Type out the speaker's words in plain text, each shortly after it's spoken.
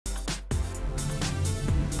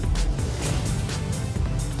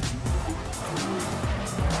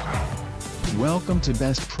Welcome to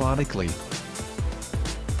Best Productly.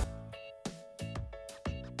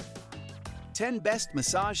 10 Best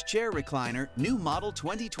Massage Chair Recliner, New Model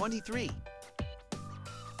 2023.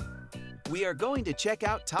 We are going to check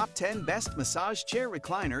out top 10 Best Massage Chair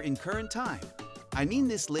Recliner in current time. I mean,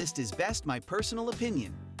 this list is best my personal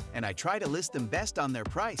opinion, and I try to list them best on their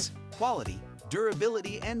price, quality,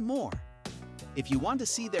 durability, and more. If you want to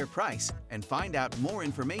see their price and find out more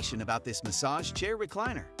information about this massage chair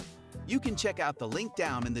recliner, you can check out the link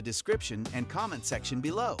down in the description and comment section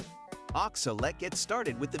below. So let's get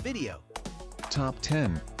started with the video. Top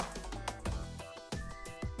 10.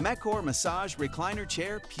 Mecor Massage Recliner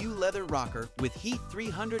Chair Pew Leather Rocker with Heat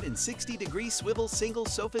 360-degree Swivel Single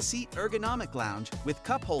Sofa Seat Ergonomic Lounge with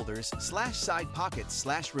cup holders / side pockets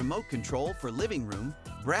 / remote control for living room,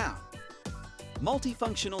 brown.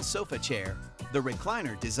 Multifunctional sofa chair, the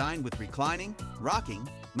recliner designed with reclining, rocking,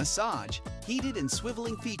 massage, heated and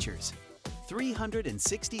swiveling features.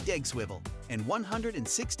 360 deg swivel and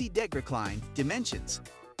 160 deg recline dimensions.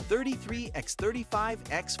 33 x 35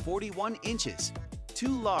 x 41 inches.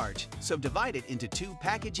 Too large, so divide it into two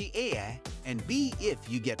packages A and B. If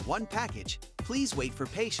you get one package, please wait for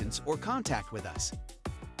patience or contact with us.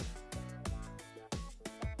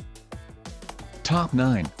 Top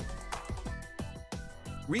 9.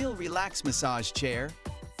 Real Relax Massage Chair,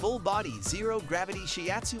 Full Body Zero Gravity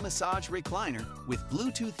Shiatsu Massage Recliner with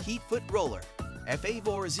Bluetooth Heat Foot Roller,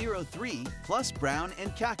 FA403 Plus Brown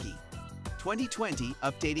and Khaki. 2020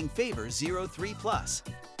 Updating Favor 03 Plus.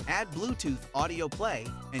 Add Bluetooth audio play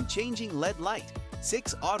and changing LED light.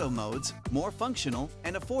 6 auto modes, more functional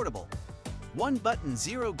and affordable. 1 button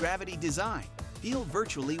zero gravity design, feel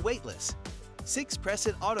virtually weightless. 6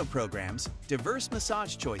 preset auto programs, diverse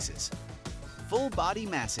massage choices. Full body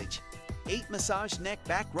massage, 8 massage neck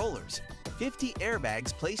back rollers, 50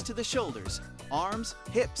 airbags placed to the shoulders, arms,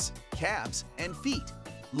 hips, calves, and feet,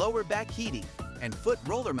 lower back heating, and foot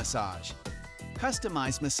roller massage.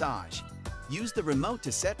 Customized massage. Use the remote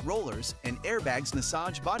to set rollers and airbags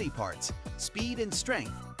massage body parts, speed and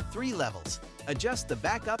strength, 3 levels. Adjust the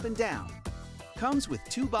back up and down. Comes with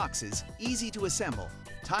 2 boxes, easy to assemble.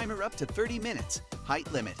 Timer up to 30 minutes. Height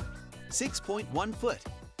limit, 6.1 foot.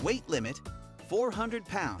 Weight limit, 400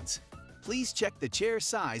 pounds. Please check the chair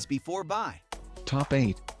size before buy. Top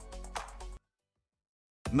 8.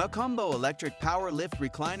 Macombo Electric Power Lift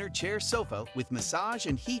Recliner Chair Sofa with massage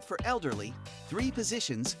and heat for elderly, 3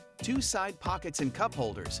 positions, 2 side pockets and cup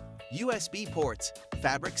holders, USB ports,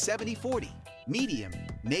 fabric 70/40, medium,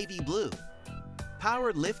 navy blue.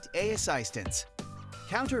 Powered lift assistance.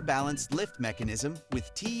 Counterbalanced lift mechanism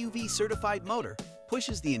with TUV certified motor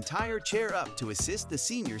pushes the entire chair up to assist the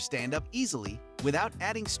senior stand up easily without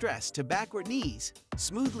adding stress to back or knees.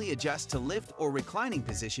 Smoothly adjust to lift or reclining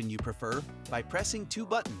position you prefer by pressing 2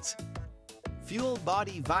 buttons. Fuel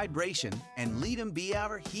body vibration and Lead'em be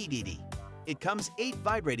our heat. It comes 8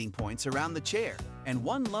 vibrating points around the chair and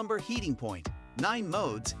 1 lumbar heating point. 9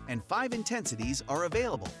 modes and 5 intensities are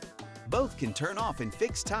available. Both can turn off in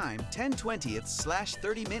fixed time 10/20 /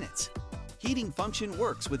 30 minutes. Heating function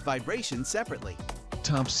works with vibration separately.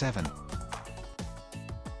 Top 7.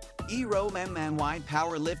 Wide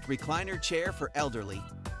Power Lift Recliner Chair for Elderly.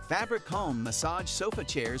 Fabric home massage sofa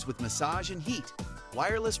chairs with massage and heat.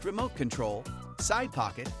 Wireless remote control, side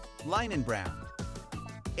pocket, linen brown.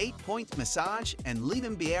 8-point massage and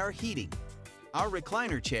Lead'em be our heating. Our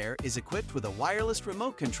recliner chair is equipped with a wireless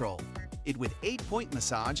remote control. It with 8-point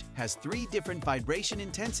massage has 3 different vibration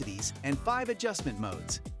intensities and 5 adjustment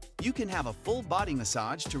modes. You can have a full body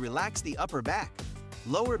massage to relax the upper back,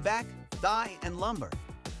 lower back, thigh, and lumbar.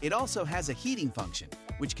 It also has a heating function,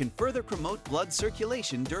 which can further promote blood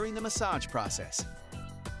circulation during the massage process.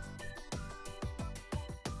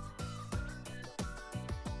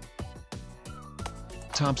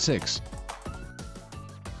 Top 6.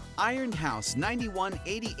 Iron House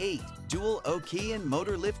 9188 Dual OK and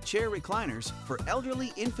Motor Lift Chair Recliners for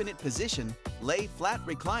elderly infinite position, lay flat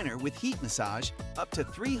recliner with heat massage, up to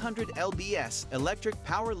 300 lbs electric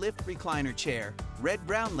power lift recliner chair,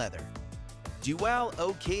 red-brown leather. Dual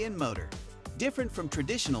OK and motor. Different from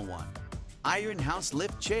traditional one. Iron House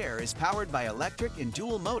lift chair is powered by electric and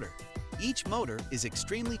dual motor. Each motor is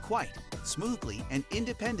extremely quiet, smoothly and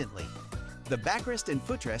independently. The backrest and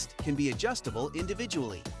footrest can be adjustable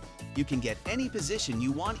individually. You can get any position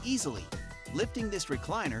you want easily, lifting this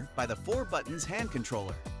recliner by the 4 buttons hand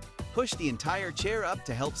controller. Push the entire chair up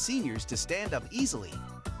to help seniors to stand up easily.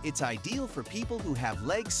 It's ideal for people who have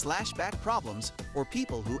leg/back problems or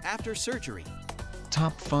people who after surgery.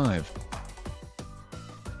 Top 5.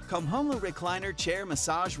 ComHoma Recliner Chair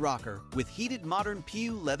Massage Rocker with heated modern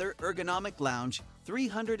pew leather ergonomic lounge,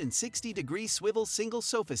 360-degree swivel single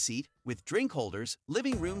sofa seat with drink holders,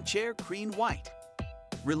 living room chair cream white.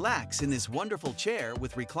 Relax in this wonderful chair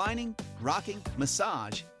with reclining, rocking,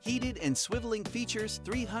 massage, heated and swiveling features,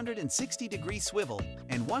 360-degree swivel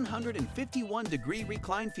and 151-degree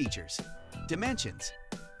recline features. Dimensions: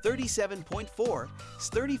 37.4 x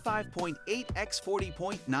 35.8 x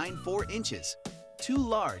 40.94 inches. Too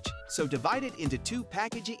large, so divide it into 2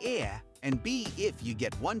 packages A and B if you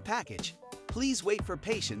get 1 package. Please wait for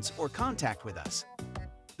patience or contact with us.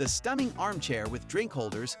 The stunning armchair with drink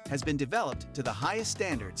holders has been developed to the highest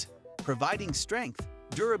standards, providing strength,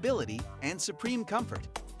 durability, and supreme comfort.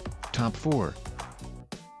 Top 4.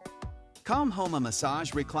 ComHoma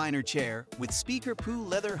Massage Recliner Chair with Speaker Poo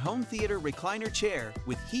Leather Home Theater Recliner Chair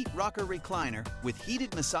with Heat Rocker Recliner with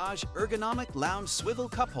Heated Massage Ergonomic Lounge Swivel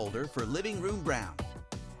Cup Holder for Living Room Brown.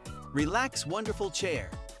 Relax Wonderful Chair.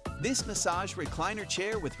 This massage recliner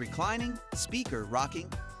chair with reclining, speaker rocking,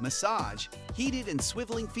 massage, heated and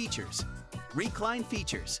swiveling features. Recline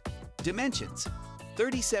features. Dimensions: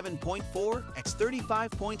 37.4 x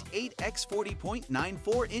 35.8 x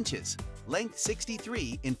 40.94 inches. Length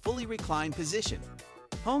 63 in fully reclined position.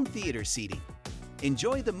 Home theater seating.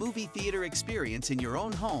 Enjoy the movie theater experience in your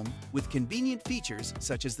own home with convenient features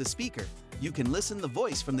such as the speaker. You can listen the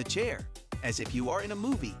voice from the chair, as if you are in a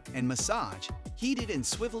movie, and massage, heated and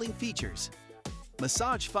swiveling features.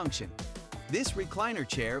 Massage function. This recliner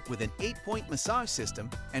chair with an 8-point massage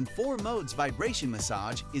system and 4 modes vibration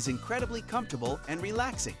massage is incredibly comfortable and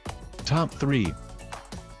relaxing. Top 3.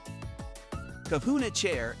 Kahuna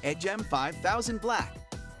Chair Edgem 5000 Black.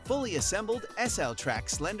 Fully assembled SL Track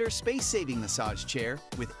Slender Space-Saving Massage Chair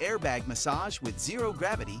with airbag massage with zero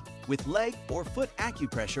gravity with leg or foot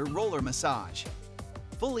acupressure roller massage.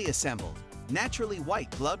 Fully assembled, naturally white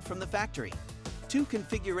gloved from the factory. 2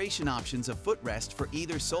 configuration options of footrest for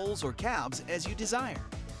either soles or calves as you desire.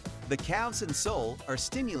 The calves and sole are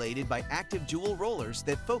stimulated by active jewel rollers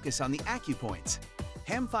that focus on the acupoints.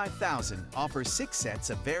 HEM 5000 offers 6 sets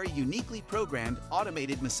of very uniquely programmed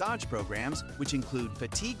automated massage programs which include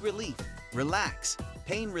fatigue relief, relax,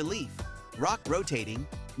 pain relief, rock rotating,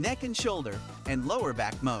 neck and shoulder, and lower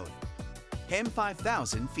back mode. HEM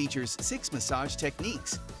 5000 features 6 massage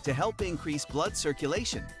techniques to help increase blood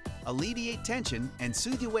circulation, alleviate tension, and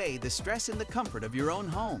soothe away the stress in the comfort of your own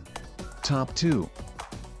home. Top 2.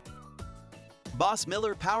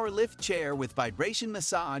 Bosmiller Power Lift Chair with vibration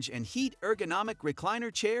massage and heat ergonomic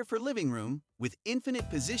recliner chair for living room with infinite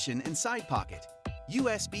position and side pocket.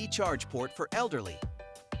 USB charge port for elderly.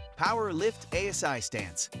 Power Lift ASI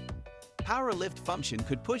stance. Power lift function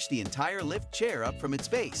could push the entire lift chair up from its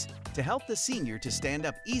base to help the senior to stand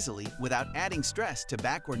up easily without adding stress to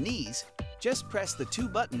back or knees. Just press the 2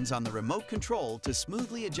 buttons on the remote control to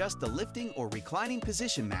smoothly adjust the lifting or reclining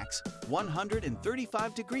position max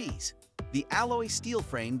 135 degrees. The alloy steel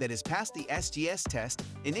frame that has passed the SGS test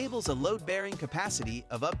enables a load-bearing capacity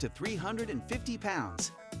of up to 350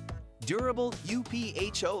 pounds. Durable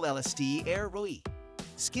UPHOLST Air Roi.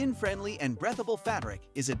 Skin-friendly and breathable fabric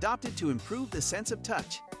is adopted to improve the sense of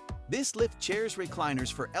touch. This lift chair's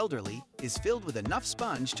recliners for elderly is filled with enough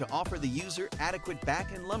sponge to offer the user adequate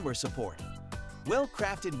back and lumbar support.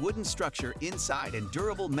 Well-crafted wooden structure inside and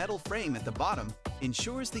durable metal frame at the bottom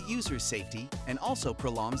ensures the user's safety and also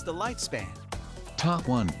prolongs the lifespan. Top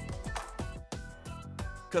 1.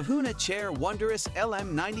 Kahuna Chair Wonderous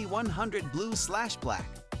LM9100 Blue/Black.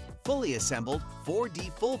 Fully assembled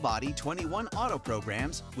 4D full body 21 auto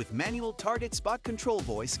programs with manual target spot control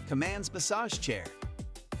voice commands massage chair.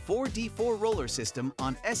 4D4 roller system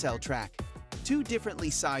on SL track. 2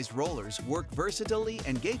 differently sized rollers work versatilely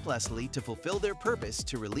and gatelessly to fulfill their purpose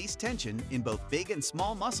to release tension in both big and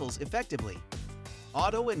small muscles effectively.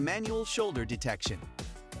 Auto and manual shoulder detection.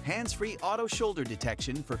 Hands-free auto shoulder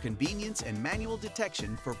detection for convenience and manual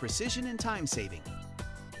detection for precision and time saving.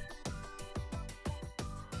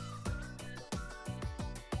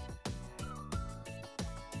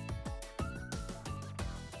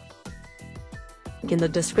 In the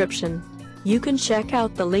description. You can check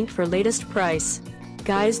out the link for latest price.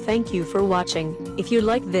 Guys, thank you for watching. If you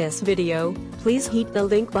like this video, please hit the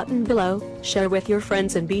link button below, share with your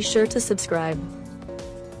friends and be sure to subscribe.